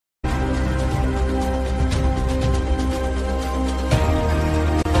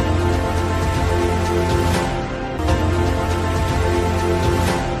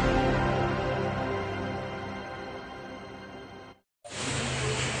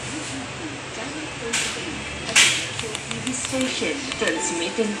TV station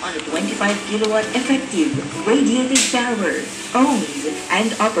transmitting on a 25 kilowatt effective radiating power, owned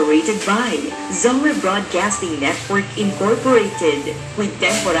and operated by ZOE Broadcasting Network Incorporated with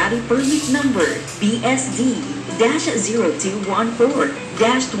temporary permit number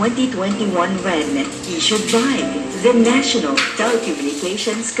BSD-0214-2021 when issued by the National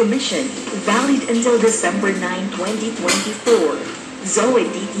Telecommunications Commission, valid until December 9, 2024.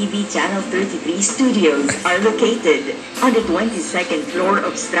 ZOE-DTV Channel 33 studios are located on the 22nd floor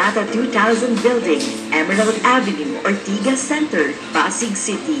of Strata 2000 Building, Emerald Avenue, Ortigas Center, Pasig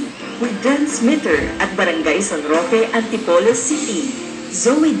City, with transmitter at Barangay San Roque, Antipolo City.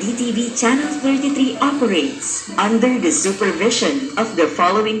 ZOE-DTV Channel 33 operates under the supervision of the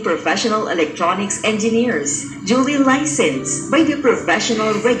following professional electronics engineers, duly licensed by the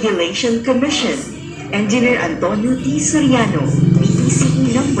Professional Regulation Commission. Engineer Antonio T. Soriano,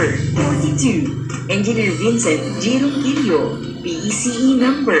 PECE number 42. Engineer Vincent G. Ronquillo, PECE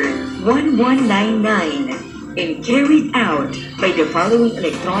number 1199. And carried out by the following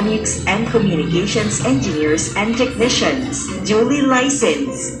electronics and communications engineers and technicians, duly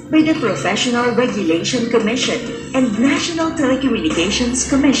licensed by the Professional Regulation Commission and National Telecommunications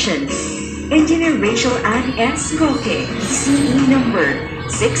Commission. Engineer Rachel Ann S. Coque, PECE number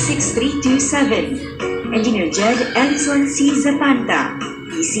 66327. Engineer Jed Edson C. Zapanta,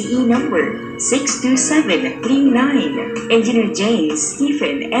 PECE number 62739. Engineer James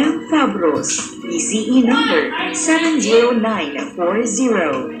Stephen M. Fabros, PECE number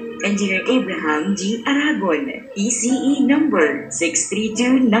 70940. Engineer Abraham G. Aragon, PECE number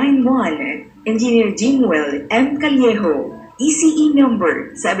 63291. Engineer Jimuel M. Callejo, PECE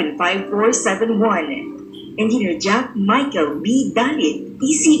number 75471. Engineer Jack Michael B. Dalit,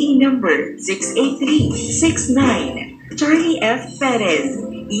 PECE number 68369. Charlie F. Perez,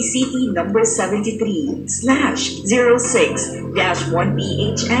 PECE number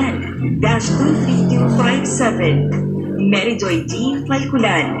 73/1PHN-23257. Merijoy G.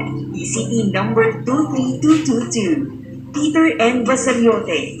 Falculan, PECE number 23222. Peter N.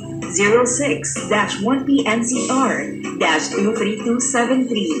 Basaliote,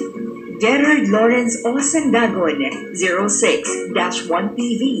 06-1PNCR-23273. Gerard Lawrence O. Sandagon,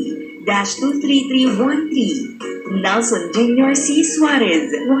 06-1PV-23313. Nelson Jr. C.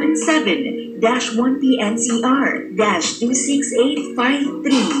 Suarez,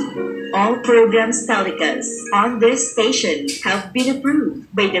 17-1PNCR-26853. All programs telecast on this station have been approved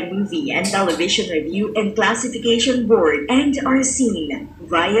by the Movie and Television Review and Classification Board and are seen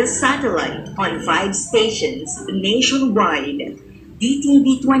via satellite on 5 stations nationwide.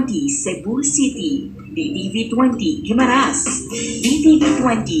 DTV-20 Cebu City, DTV-20 Guimaras,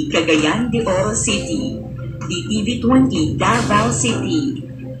 DTV-20 Cagayan de Oro City, DTV-20 Davao City,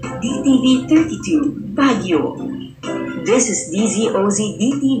 DTV-32 Baguio. This is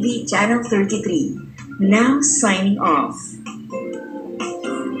DZOZ-DTV Channel 33, now signing off.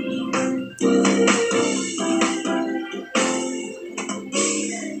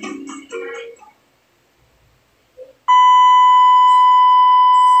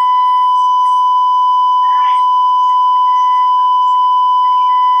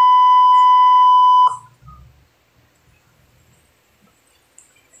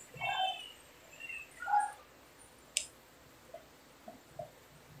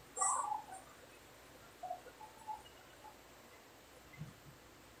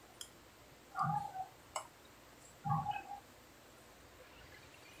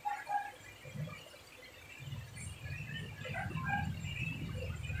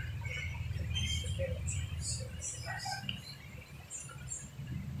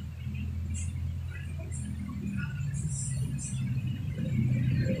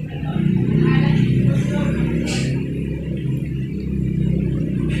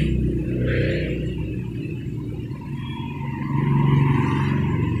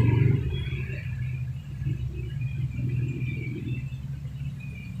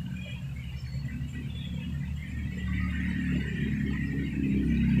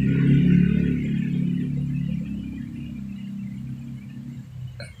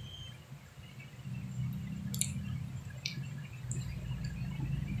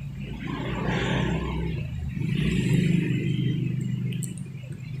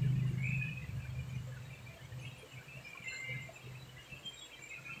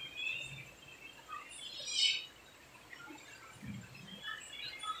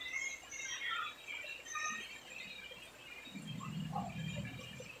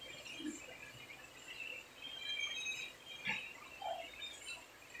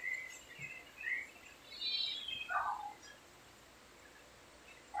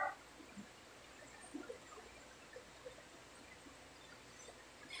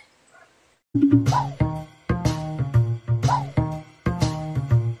 you